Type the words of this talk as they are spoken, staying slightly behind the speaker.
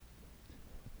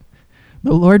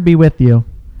The Lord be with you.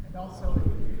 And also with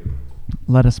you.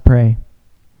 Let us pray.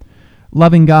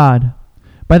 Loving God,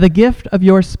 by the gift of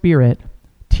your Spirit,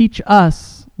 teach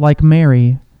us, like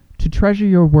Mary, to treasure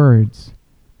your words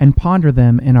and ponder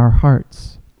them in our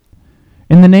hearts.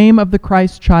 In the name of the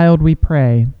Christ child we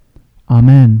pray.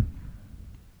 Amen.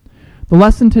 The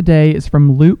lesson today is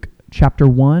from Luke chapter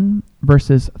 1,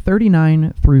 verses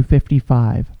 39 through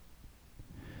 55.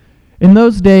 In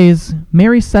those days,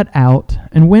 Mary set out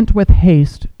and went with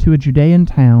haste to a Judean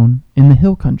town in the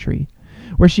hill country,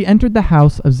 where she entered the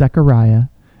house of Zechariah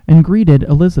and greeted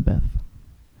Elizabeth.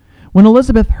 When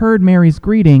Elizabeth heard Mary's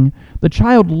greeting, the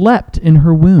child leapt in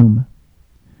her womb.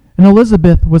 And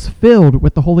Elizabeth was filled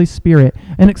with the Holy Spirit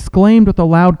and exclaimed with a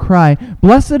loud cry,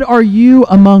 "Blessed are you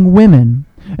among women,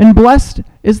 and blessed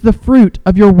is the fruit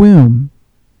of your womb.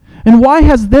 And why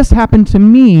has this happened to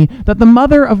me, that the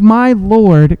mother of my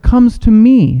Lord comes to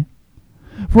me?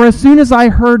 For as soon as I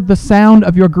heard the sound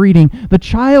of your greeting, the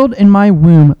child in my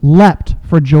womb leapt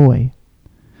for joy.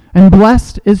 And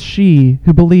blessed is she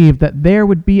who believed that there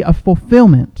would be a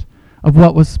fulfillment of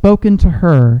what was spoken to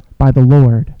her by the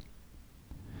Lord."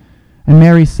 And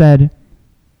Mary said,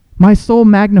 "My soul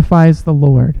magnifies the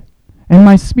Lord, and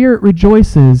my spirit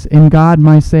rejoices in God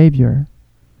my Savior.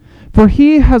 For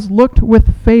he has looked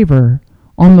with favor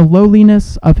on the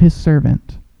lowliness of his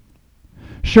servant.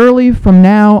 Surely from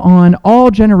now on all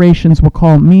generations will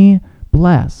call me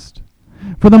blessed.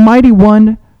 For the Mighty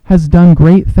One has done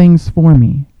great things for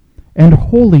me, and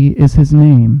holy is his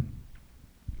name.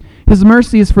 His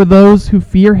mercy is for those who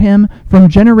fear him from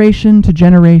generation to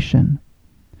generation.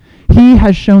 He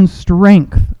has shown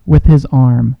strength with his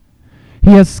arm.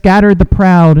 He has scattered the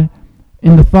proud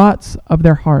in the thoughts of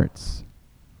their hearts.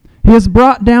 He has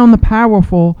brought down the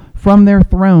powerful from their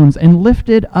thrones and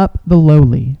lifted up the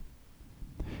lowly.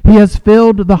 He has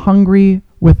filled the hungry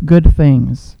with good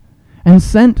things and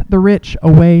sent the rich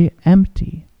away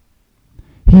empty.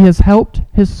 He has helped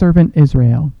his servant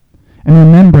Israel in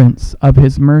remembrance of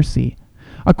his mercy,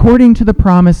 according to the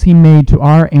promise he made to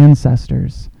our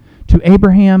ancestors, to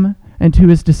Abraham and to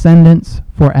his descendants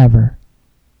forever."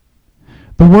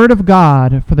 The word of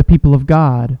God for the people of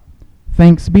God.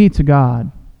 Thanks be to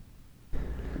God.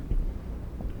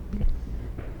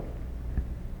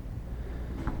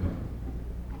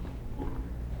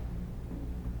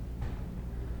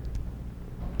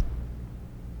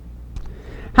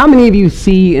 How many of you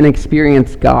see and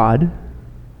experience God,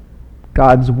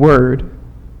 God's Word,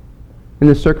 in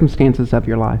the circumstances of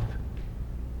your life?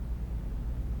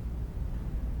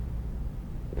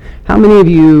 How many of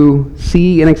you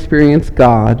see and experience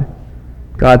God,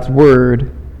 God's Word,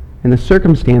 in the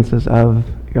circumstances of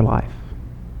your life?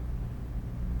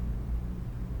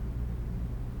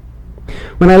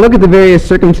 When I look at the various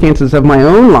circumstances of my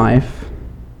own life,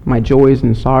 my joys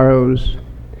and sorrows,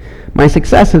 my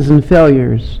successes and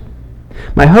failures,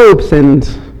 my hopes and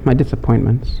my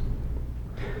disappointments,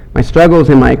 my struggles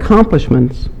and my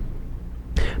accomplishments,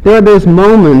 there are those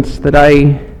moments that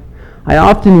I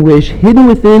often wish, hidden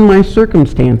within my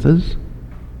circumstances,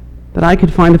 that I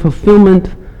could find a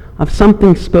fulfillment of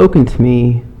something spoken to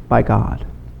me by God.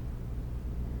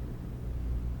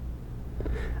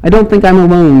 I don't think I'm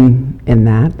alone in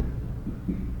that.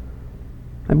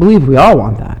 I believe we all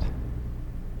want that.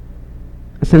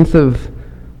 A sense of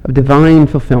divine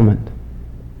fulfillment,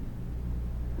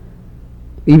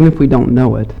 even if we don't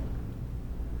know it.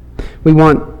 We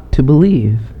want to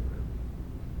believe.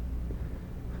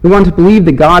 We want to believe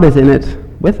that God is in it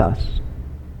with us,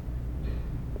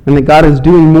 and that God is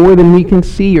doing more than we can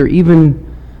see or even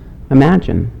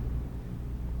imagine.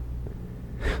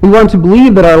 We want to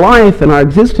believe that our life and our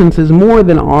existence is more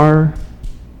than our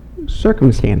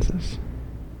circumstances.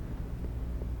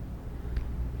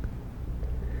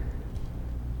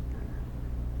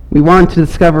 We want to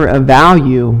discover a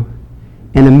value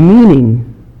and a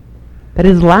meaning that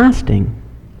is lasting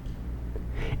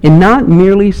and not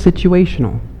merely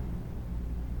situational.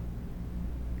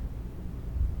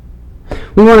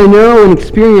 We want to know and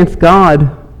experience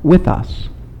God with us.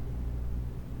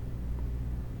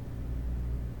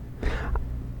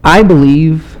 I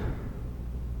believe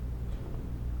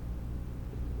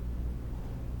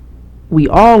we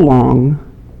all long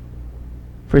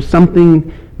for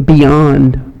something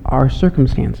beyond our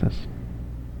circumstances.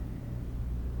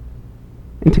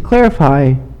 And to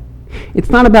clarify, it's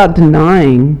not about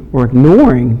denying or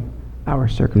ignoring our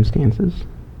circumstances.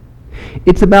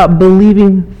 It's about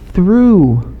believing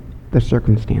through the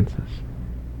circumstances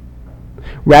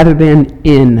rather than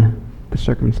in the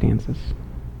circumstances.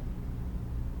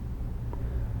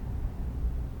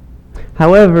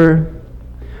 However,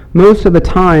 most of the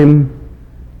time,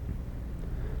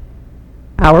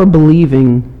 our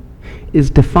believing is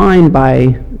defined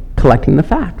by collecting the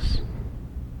facts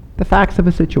of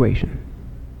a situation,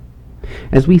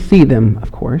 as we see them,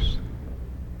 of course.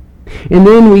 And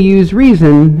then we use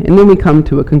reason, and then we come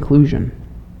to a conclusion.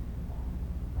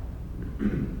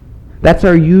 That's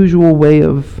our usual way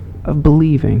of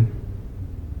believing.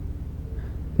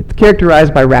 It's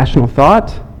characterized by rational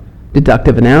thought,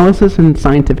 deductive analysis, and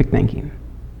scientific thinking,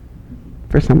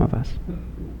 for some of us.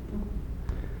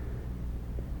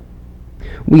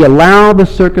 We allow the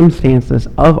circumstances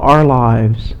of our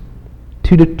lives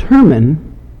to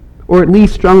determine, or at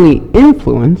least strongly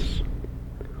influence,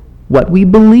 what we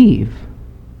believe.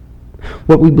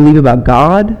 What we believe about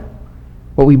God,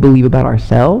 what we believe about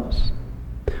ourselves,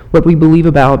 what we believe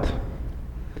about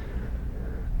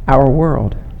our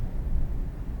world.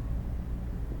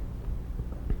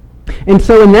 And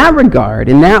so in that regard,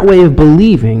 in that way of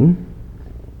believing,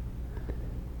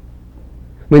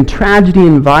 when tragedy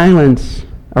and violence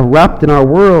erupt in our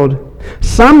world,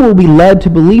 some will be led to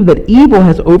believe that evil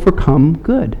has overcome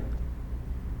good,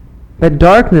 that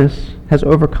darkness has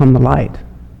overcome the light.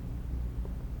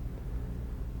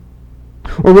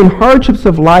 Or when hardships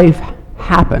of life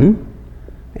happen,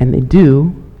 and they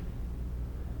do,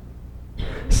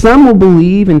 some will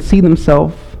believe and see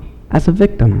themselves as a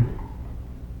victim,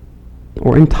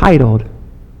 or entitled,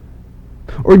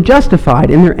 or justified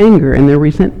in their anger and their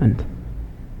resentment.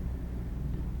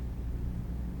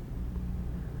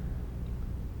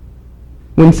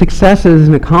 When successes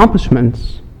and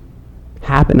accomplishments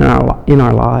happen in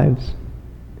our lives,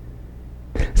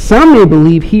 some may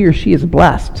believe he or she is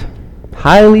blessed,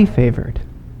 highly favored,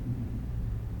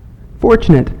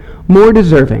 fortunate, more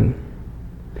deserving,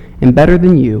 and better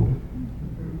than you.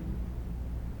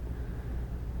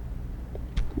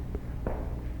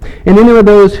 And then there are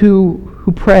those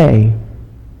who pray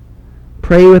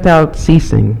without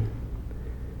ceasing.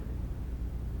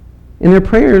 And their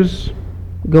prayers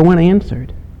go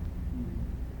unanswered.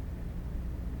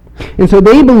 And so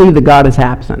they believe that God is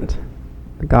absent.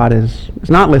 That God is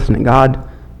not listening. God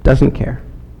doesn't care.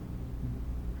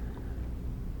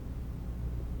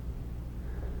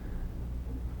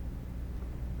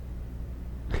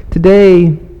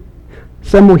 Today,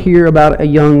 some will hear about a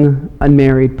young,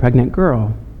 unmarried, pregnant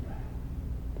girl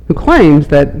who claims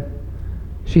that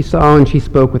she saw and she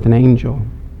spoke with an angel,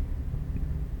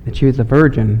 that she was a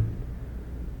virgin,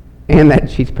 and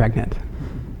that she's pregnant.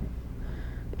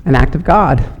 An act of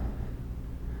God.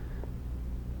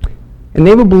 And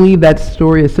they will believe that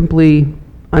story is simply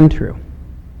untrue.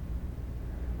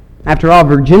 After all,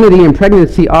 virginity and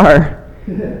pregnancy are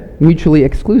mutually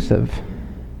exclusive.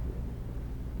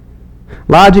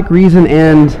 Logic, reason,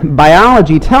 and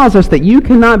biology tells us that you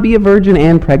cannot be a virgin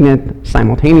and pregnant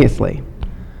simultaneously.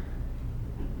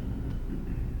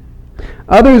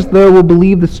 Others, though, will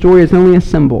believe the story is only a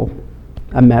symbol,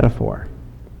 a metaphor,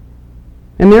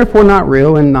 and therefore not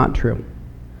real and not true,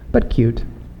 but cute.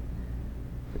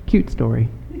 Cute story.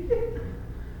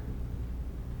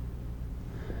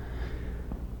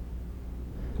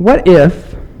 What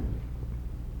if,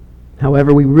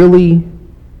 however, we really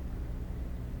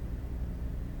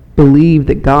believe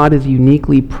that God is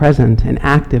uniquely present and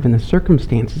active in the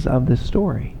circumstances of this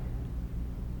story?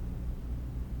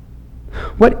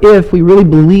 What if we really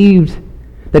believed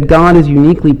that God is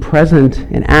uniquely present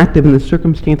and active in the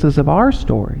circumstances of our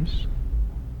stories,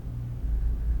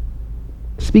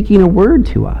 speaking a word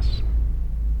to us?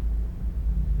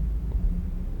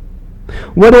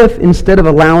 What if, instead of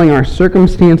allowing our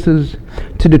circumstances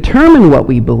to determine what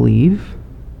we believe,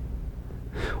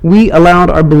 we allowed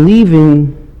our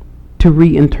believing to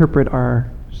reinterpret our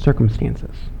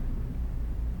circumstances?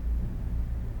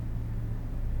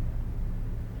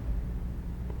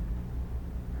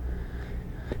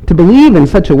 To believe in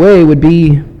such a way would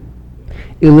be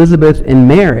Elizabeth and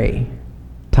Mary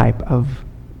type of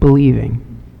believing.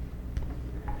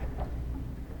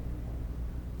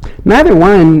 Neither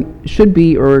one should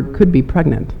be or could be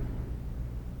pregnant.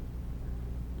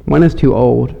 One is too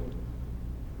old.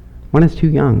 One is too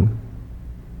young.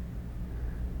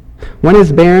 One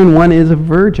is barren, one is a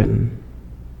virgin.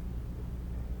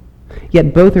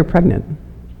 Yet both are pregnant.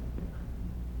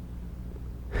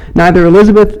 Neither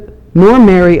Elizabeth nor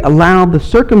Mary allowed the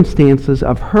circumstances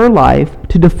of her life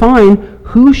to define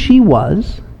who she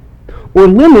was or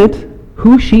limit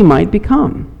who she might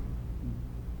become.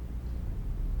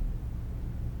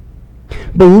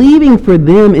 Believing for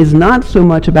them is not so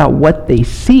much about what they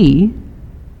see,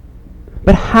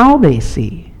 but how they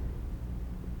see.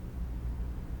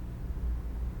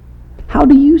 How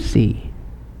do you see?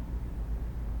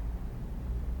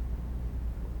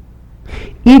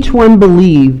 Each one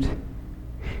believed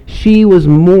she was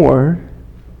more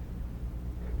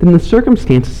than the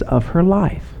circumstances of her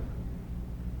life.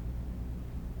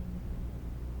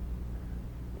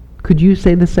 Could you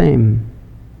say the same?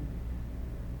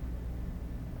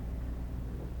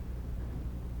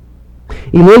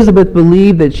 Elizabeth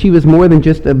believed that she was more than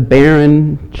just a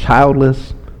barren,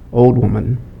 childless old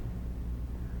woman.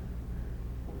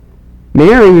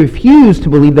 Mary refused to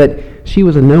believe that she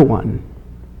was a no one,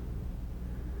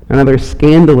 another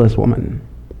scandalous woman.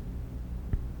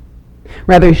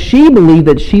 Rather, she believed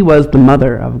that she was the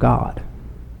mother of God.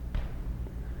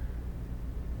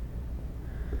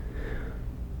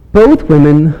 Both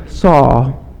women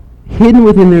saw, hidden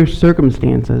within their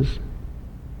circumstances,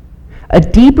 a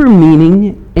deeper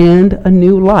meaning and a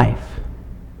new life.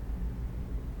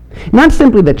 Not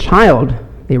simply the child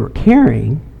they were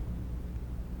carrying,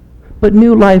 but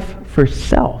new life for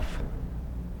self.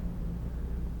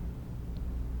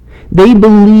 They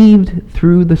believed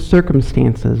through the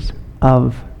circumstances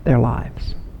of their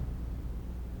lives.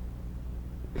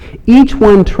 Each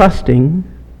one trusting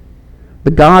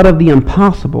the God of the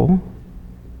impossible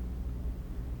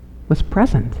was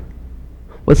present,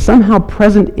 was somehow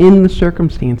present in the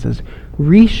circumstances,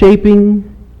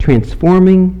 reshaping,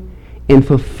 transforming, and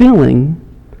fulfilling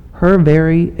her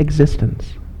very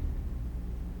existence.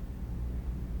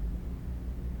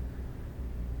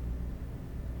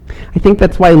 I think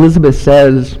that's why Elizabeth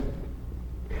says,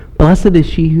 "Blessed is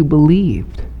she who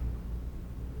believed,"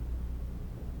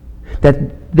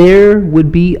 that there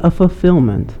would be a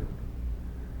fulfillment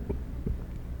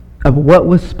of what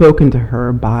was spoken to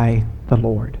her by the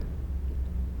Lord.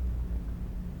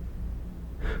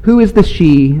 Who is the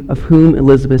she of whom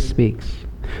Elizabeth speaks?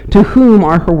 To whom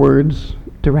are her words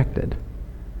directed?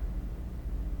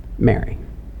 Mary.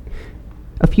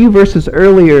 A few verses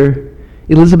earlier,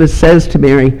 Elizabeth says to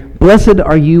Mary, "Blessed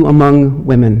are you among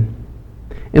women,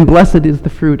 and blessed is the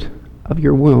fruit of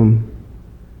your womb."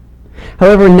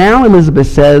 However, now Elizabeth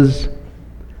says,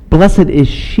 "Blessed is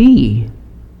she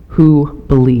who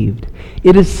believed."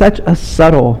 It is such a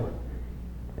subtle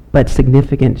but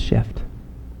significant shift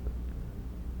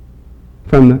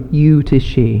from you to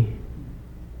she,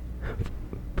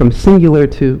 from singular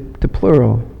to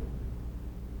plural.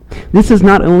 This is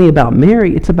not only about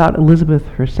Mary, it's about Elizabeth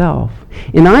herself.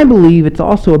 And I believe it's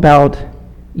also about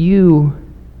you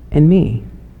and me.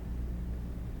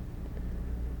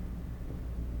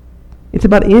 It's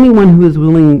about anyone who is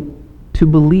willing to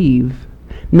believe,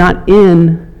 not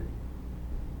in,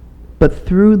 but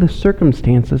through the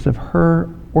circumstances of her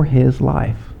or his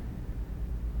life.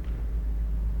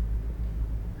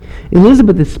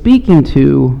 Elizabeth is speaking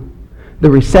to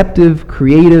the receptive,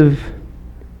 creative,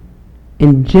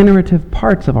 and generative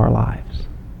parts of our lives.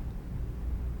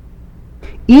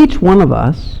 Each one of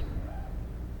us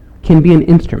can be an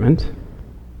instrument,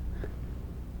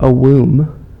 a womb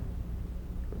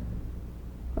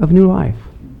of new life.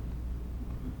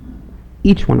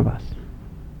 Each one of us.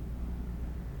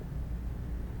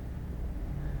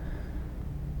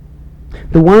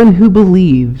 The one who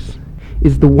believes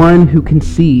is the one who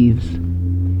conceives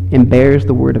and bears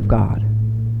the word of God.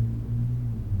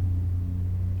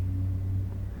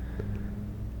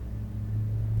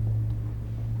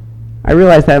 I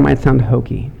realize that might sound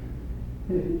hokey,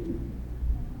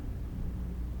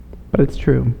 but it's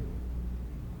true.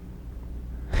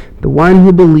 The one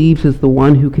who believes is the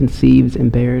one who conceives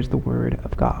and bears the word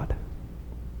of God.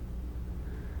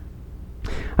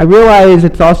 I realize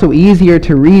it's also easier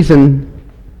to reason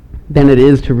than it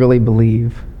is to really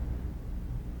believe.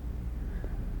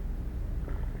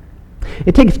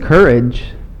 It takes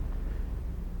courage,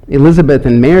 Elizabeth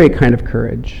and Mary kind of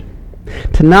courage,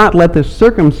 to not let the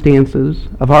circumstances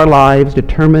of our lives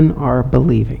determine our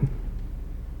believing.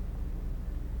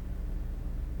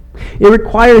 It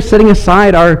requires setting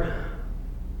aside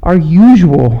our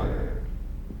usual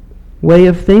way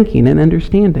of thinking and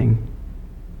understanding.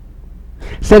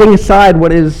 Setting aside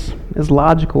what is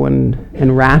logical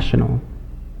and rational.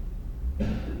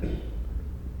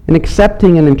 And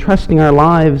accepting and entrusting our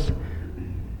lives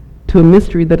to a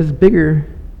mystery that is bigger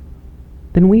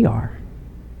than we are.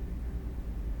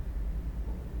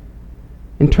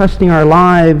 Entrusting our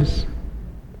lives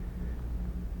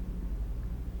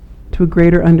to a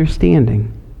greater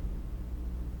understanding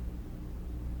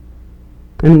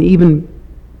and an even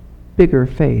bigger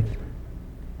faith.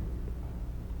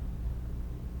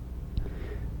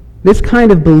 This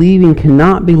kind of believing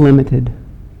cannot be limited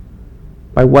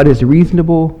by what is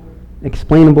reasonable,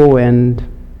 explainable, and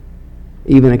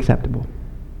even acceptable.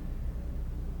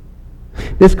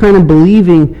 This kind of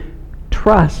believing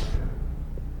trusts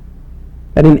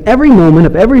that in every moment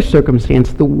of every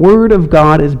circumstance, the Word of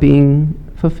God is being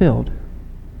fulfilled.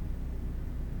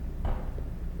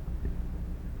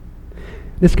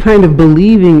 This kind of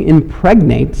believing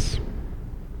impregnates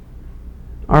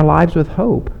our lives with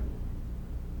hope,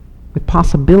 with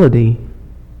possibility,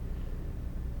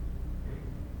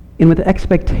 and with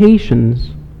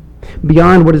expectations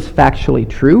beyond what is factually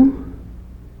true,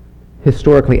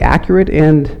 historically accurate,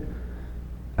 and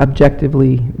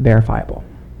objectively verifiable.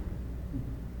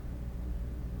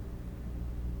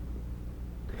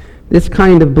 This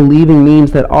kind of believing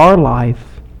means that our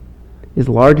life is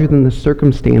larger than the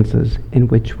circumstances in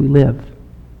which we live.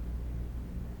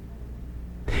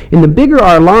 And the bigger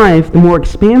our life, the more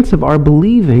expansive our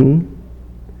believing,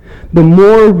 the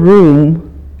more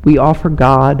room we offer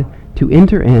God to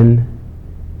enter in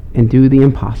and do the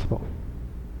impossible.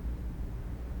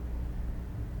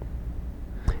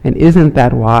 And isn't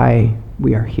that why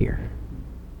we are here?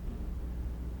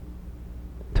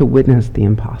 To witness the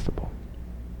impossible.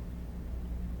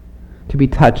 To be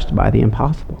touched by the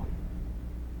impossible.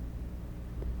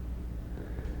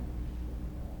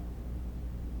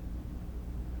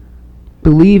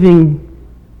 Believing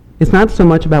is not so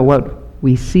much about what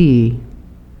we see,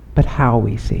 but how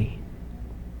we see.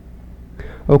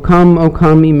 O come,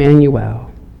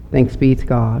 Emmanuel. Thanks be to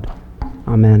God.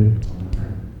 Amen.